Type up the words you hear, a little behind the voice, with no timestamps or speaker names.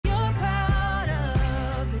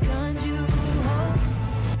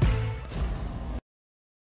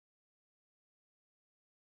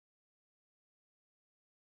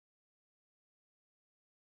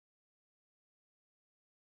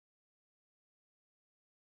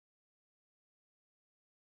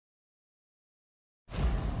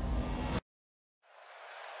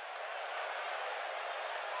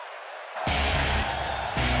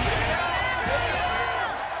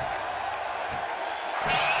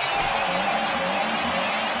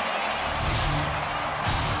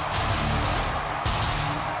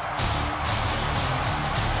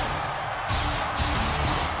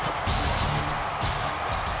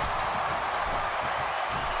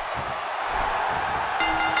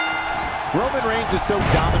Roman Reigns is so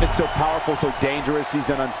dominant, so powerful, so dangerous. He's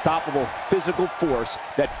an unstoppable physical force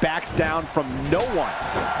that backs down from no one.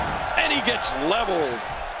 And he gets leveled.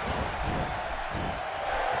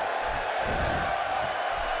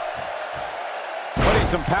 Putting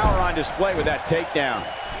some power on display with that takedown.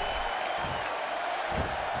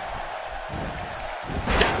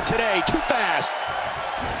 Down today, too fast.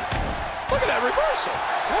 Look at that reversal.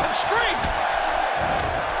 What strength.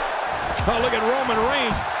 Oh, look at Roman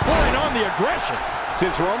Reigns pouring on the aggression.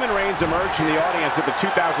 Since Roman Reigns emerged from the audience at the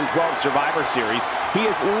 2012 Survivor Series, he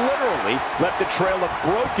has literally left a trail of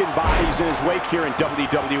broken bodies in his wake here in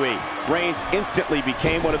WWE. Reigns instantly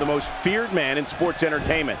became one of the most feared men in sports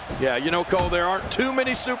entertainment. Yeah, you know, Cole, there aren't too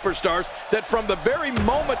many superstars that from the very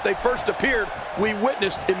moment they first appeared, we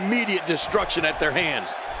witnessed immediate destruction at their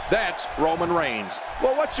hands. That's Roman Reigns.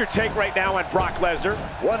 Well, what's your take right now on Brock Lesnar?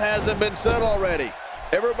 What hasn't been said already?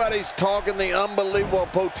 Everybody's talking the unbelievable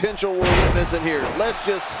potential we're witnessing here. Let's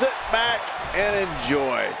just sit back and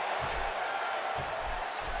enjoy.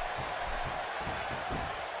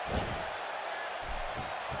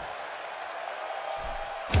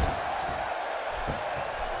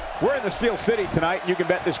 We're in the Steel City tonight, and you can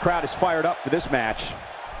bet this crowd is fired up for this match.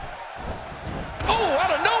 Oh,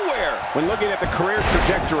 out of nowhere! When looking at the career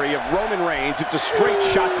trajectory of Roman Reigns, it's a straight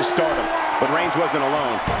shot to stardom. But Reigns wasn't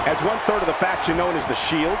alone. As 1/3 of the faction known as the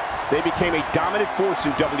Shield, they became a dominant force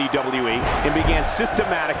in WWE and began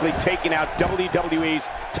systematically taking out WWE's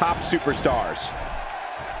top superstars.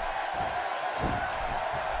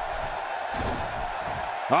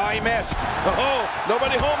 Oh, he missed. Oh,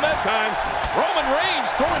 nobody home that time. Roman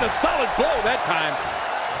Reigns throwing a solid blow that time.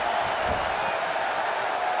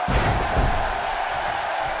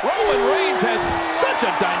 Roman Reigns has such a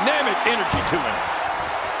dynamic energy to him.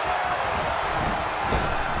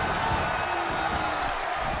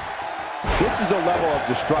 This is a level of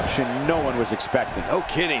destruction no one was expecting. No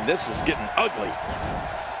kidding, this is getting ugly.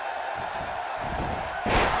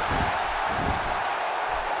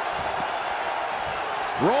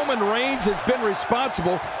 Roman Reigns has been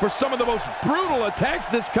responsible for some of the most brutal attacks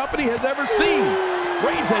this company has ever seen.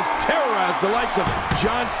 Reigns has terrorized the likes of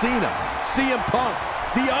John Cena, CM Punk,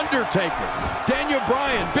 The Undertaker, Daniel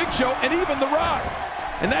Bryan, Big Show, and even The Rock.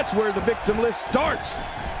 And that's where the victim list starts.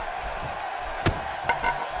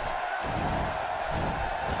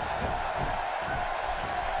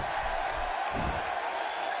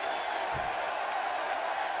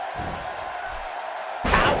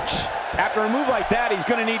 After a move like that, he's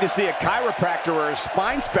going to need to see a chiropractor or a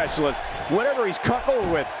spine specialist, whatever he's comfortable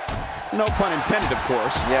with. No pun intended, of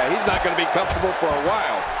course. Yeah, he's not going to be comfortable for a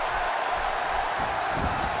while.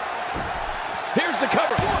 Here's the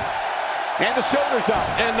cover. And the shoulders up.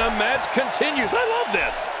 And the match continues. I love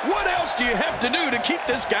this. What else do you have to do to keep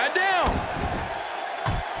this guy down?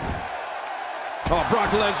 Oh,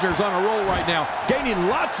 Brock Lesnar's on a roll right now, gaining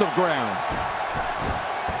lots of ground.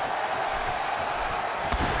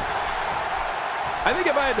 I think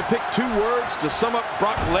if I had to pick two words to sum up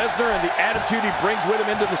Brock Lesnar and the attitude he brings with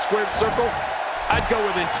him into the squared circle, I'd go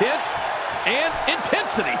with intense and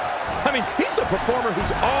intensity. I mean, he's a performer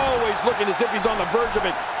who's always looking as if he's on the verge of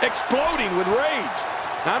exploding with rage.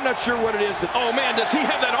 Now, I'm not sure what it is. Oh, man, does he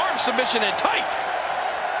have that arm submission in tight?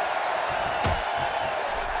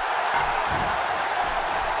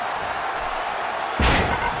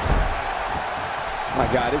 My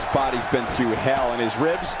God, his body's been through hell, and his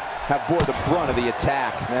ribs have bore the brunt of the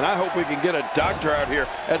attack. Man, I hope we can get a doctor out here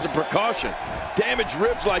as a precaution. Damaged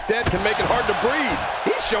ribs like that can make it hard to breathe.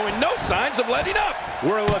 He's showing no signs of letting up.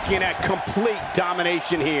 We're looking at complete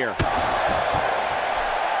domination here.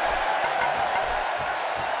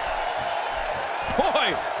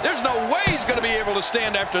 Boy, there's no way he's going to be able to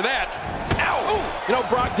stand after that. Ow! Ooh. You know,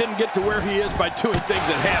 Brock didn't get to where he is by doing things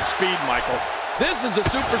at half speed, Michael. This is a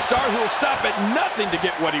superstar who will stop at nothing to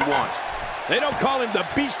get what he wants. They don't call him the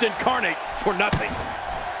Beast Incarnate for nothing.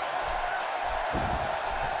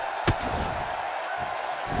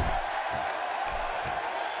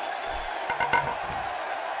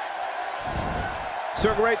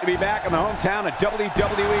 So great to be back in the hometown of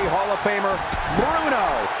WWE Hall of Famer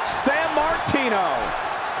Bruno Sammartino.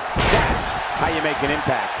 That's how you make an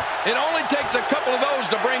impact. It only takes a couple of those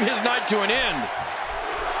to bring his night to an end.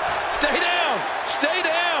 Stay down! Stay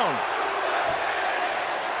down!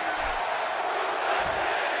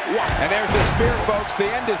 And there's the spear, folks. The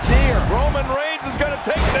end is near. Roman Reigns is going to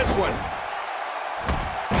take this one.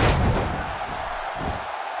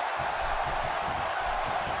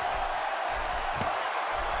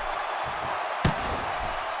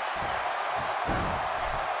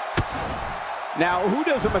 Now, who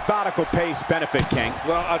does a methodical pace benefit, King?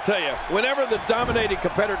 Well, I'll tell you, whenever the dominating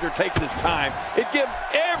competitor takes his time, it gives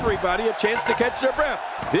everybody a chance to catch their breath.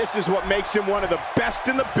 This is what makes him one of the best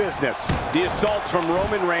in the business. The assaults from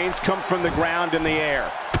Roman Reigns come from the ground and the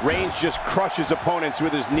air. Reigns just crushes opponents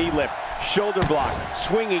with his knee lift, shoulder block,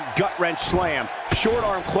 swinging gut-wrench slam, short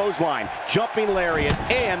arm clothesline, jumping lariat,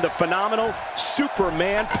 and the phenomenal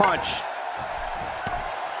Superman punch.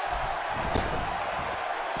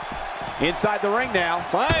 Inside the ring now.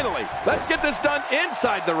 Finally, let's get this done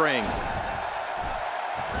inside the ring.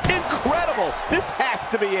 Incredible. This has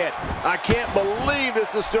to be it. I can't believe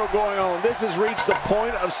this is still going on. This has reached the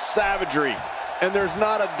point of savagery, and there's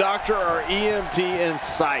not a doctor or EMT in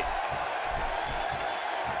sight.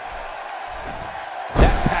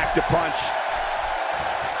 That packed a punch.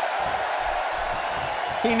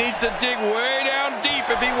 He needs to dig way down deep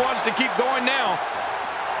if he wants to keep going now.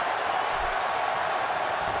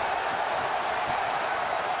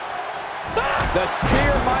 The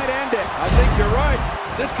spear might end it. I think you're right.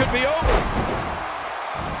 This could be over.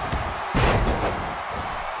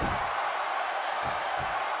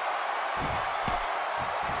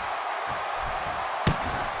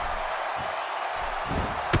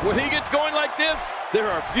 When he gets going like this, there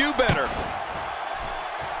are few better.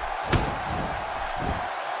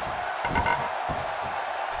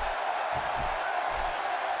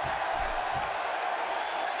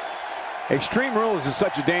 Extreme Rules is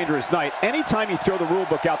such a dangerous night. Anytime you throw the rule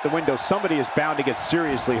book out the window, somebody is bound to get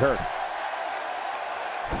seriously hurt.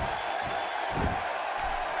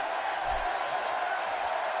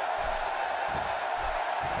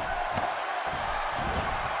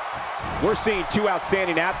 We're seeing two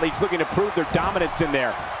outstanding athletes looking to prove their dominance in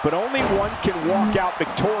there, but only one can walk out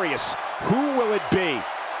victorious. Who will it be?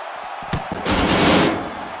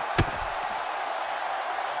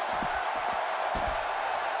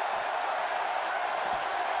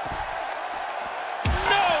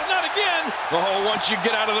 Oh, once you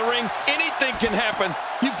get out of the ring, anything can happen.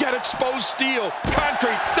 You've got exposed steel,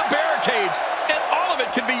 concrete, the barricades, and all of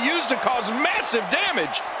it can be used to cause massive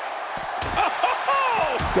damage.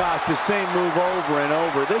 Oh! Gosh, the same move over and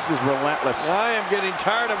over. This is relentless. I am getting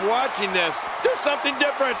tired of watching this. Do something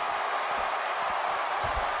different.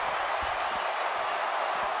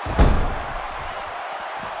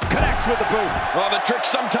 Connects with the boot. Well, the trick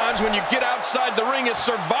sometimes when you get outside the ring is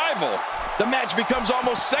survival. The match becomes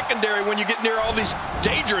almost secondary when you get near all these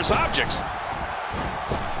dangerous objects.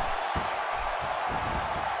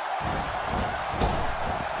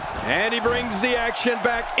 And he brings the action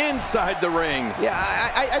back inside the ring. Yeah,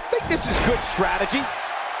 I think this is good strategy.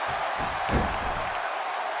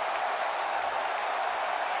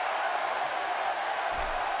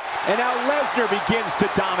 And now Lesnar begins to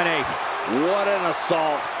dominate. What an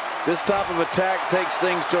assault. This type of attack takes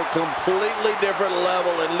things to a completely different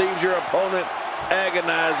level and leaves your opponent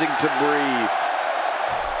agonizing to breathe.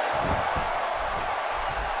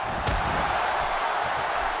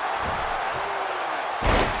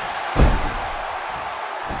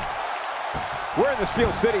 We're in the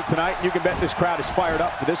Steel City tonight, and you can bet this crowd is fired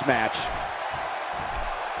up for this match.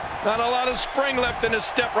 Not a lot of spring left in his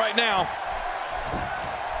step right now.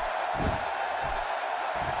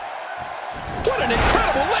 What an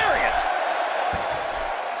incredible lariat!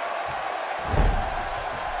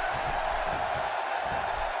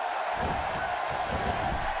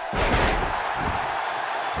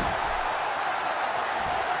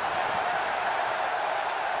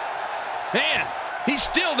 Man, he's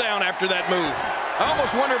still down after that move. I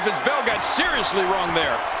almost wonder if his bell got seriously wrong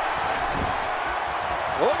there.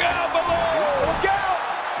 Look out below! Look out!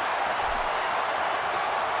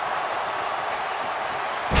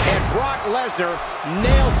 And Brock Lesnar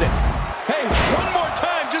nails it. Hey, one more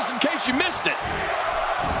time just in case you missed it.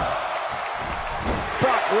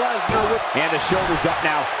 Brock Lesnar with... And the shoulders up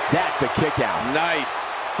now. That's a kick out. Nice.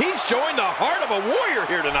 He's showing the heart of a warrior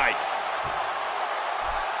here tonight.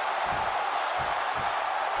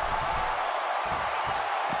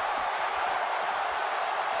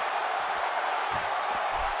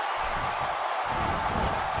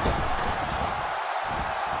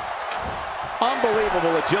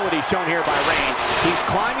 Unbelievable agility shown here by Reigns. He's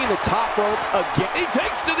climbing the top rope again. He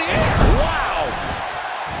takes to the air. Wow!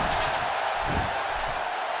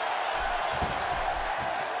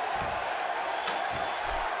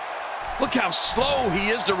 Look how slow he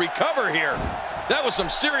is to recover here. That was some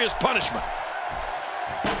serious punishment.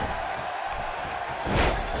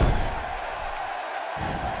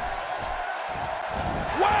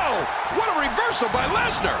 Wow! What a reversal by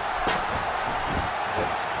Lesnar!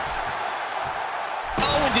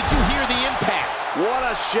 Oh, and did you hear the impact? What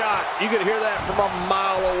a shot. You can hear that from a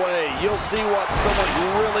mile away. You'll see what someone's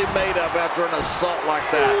really made of after an assault like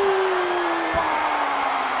that.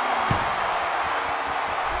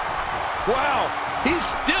 Wow, he's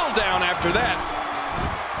still down after that.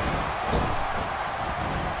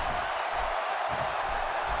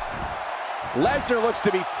 Lesnar looks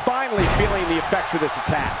to be finally feeling the effects of this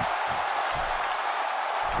attack.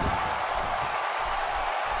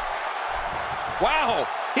 Wow,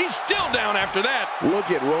 he's still down after that. Look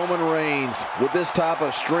at Roman Reigns. With this type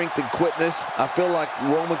of strength and quickness, I feel like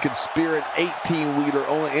Roman could spear an 18-wheeler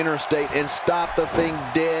on the interstate and stop the thing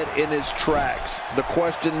dead in his tracks. The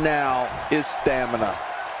question now is stamina.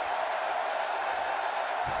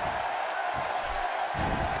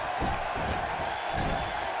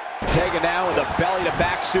 Taken down with a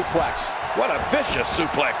belly-to-back suplex. What a vicious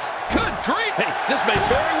suplex. Good grief. Hey, this may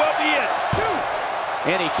very well be it. 2.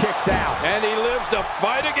 And he kicks out. And he lives to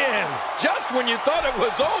fight again. Just when you thought it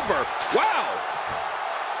was over. Wow.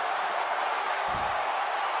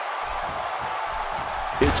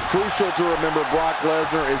 It's crucial to remember Brock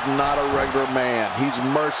Lesnar is not a regular man. He's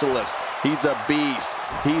merciless. He's a beast.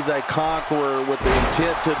 He's a conqueror with the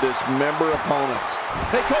intent to dismember opponents.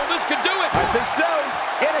 Hey, Cole, this could do it. I think so.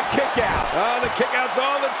 And a kick out. The kick out's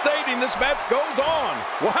all that's saving. This match goes on.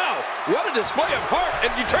 Wow, what a display of heart and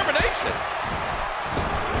determination.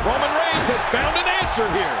 Roman Reigns has found an answer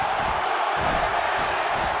here.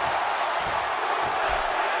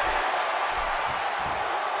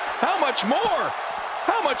 How much more?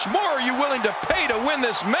 How much more are you willing to pay to win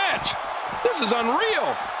this match? This is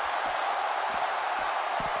unreal.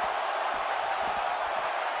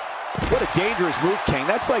 What a dangerous move, King.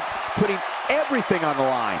 That's like putting everything on the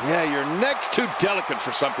line. Yeah, your neck's too delicate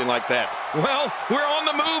for something like that. Well, we're on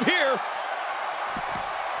the move here.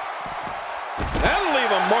 That'll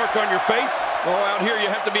leave a mark on your face. Oh, out here you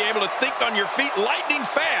have to be able to think on your feet lightning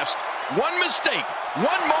fast. One mistake,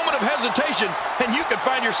 one moment of hesitation, and you could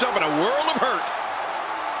find yourself in a world of hurt.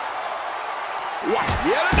 Watch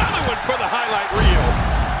yet another one for the highlight reel.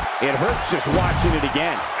 It hurts just watching it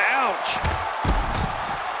again. Ouch.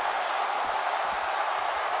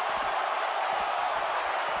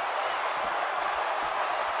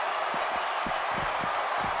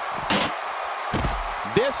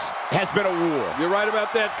 This has been a war. You're right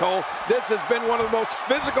about that, Cole. This has been one of the most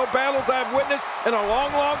physical battles I've witnessed in a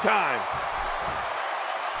long, long time.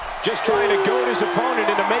 Just trying to goad his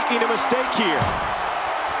opponent into making a mistake here.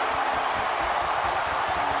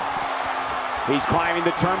 He's climbing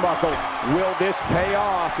the turnbuckle. Will this pay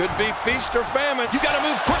off? Could be feast or famine. You got to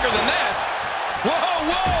move quicker than that. Whoa,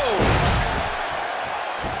 whoa!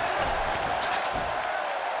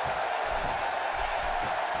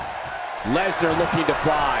 Lesnar looking to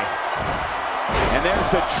fly. And there's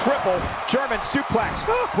the triple German suplex.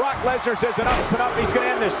 Brock Lesnar says enough's enough. He's going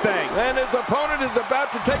to end this thing. And his opponent is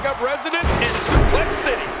about to take up residence in Suplex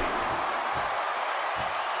City.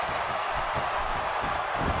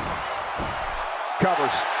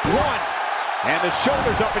 Covers. 1. And the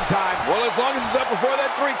shoulder's up in time. Well, as long as it's up before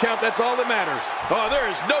that 3 count, that's all that matters. Oh, there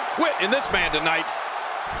is no quit in this man tonight.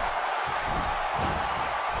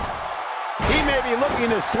 He may be looking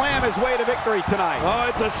to slam his way to victory tonight. Oh,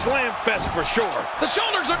 it's a slam fest for sure. The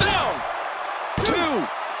shoulders are down. 2.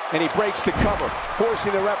 And he breaks the cover,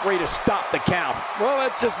 forcing the referee to stop the count. Well,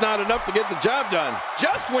 that's just not enough to get the job done.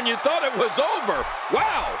 Just when you thought it was over.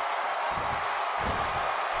 Wow.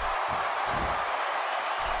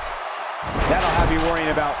 That'll have you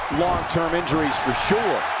worrying about long-term injuries for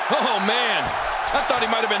sure. Oh, man. I thought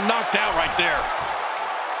he might have been knocked out right there.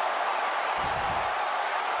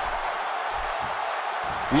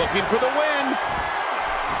 Looking for the win.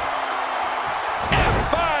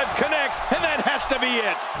 F5 connects, and that has to be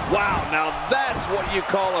it. Wow, now that's what you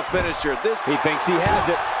call a finisher. He thinks he has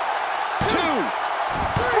it. 2, 3.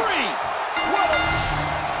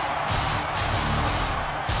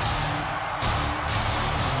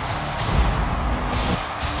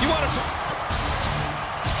 You want to...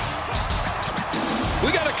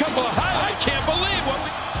 We got a couple of highlights. I can't believe what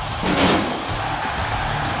we...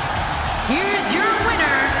 Here's your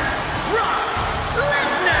winner, Brock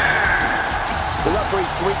Lesnar. The referee's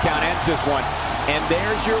 3 count ends this one. And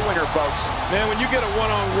there's your winner, folks. Man, when you get a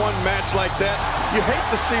one-on-one match like that, you hate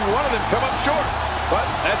to see one of them come up short. But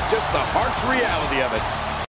that's just the harsh reality of it.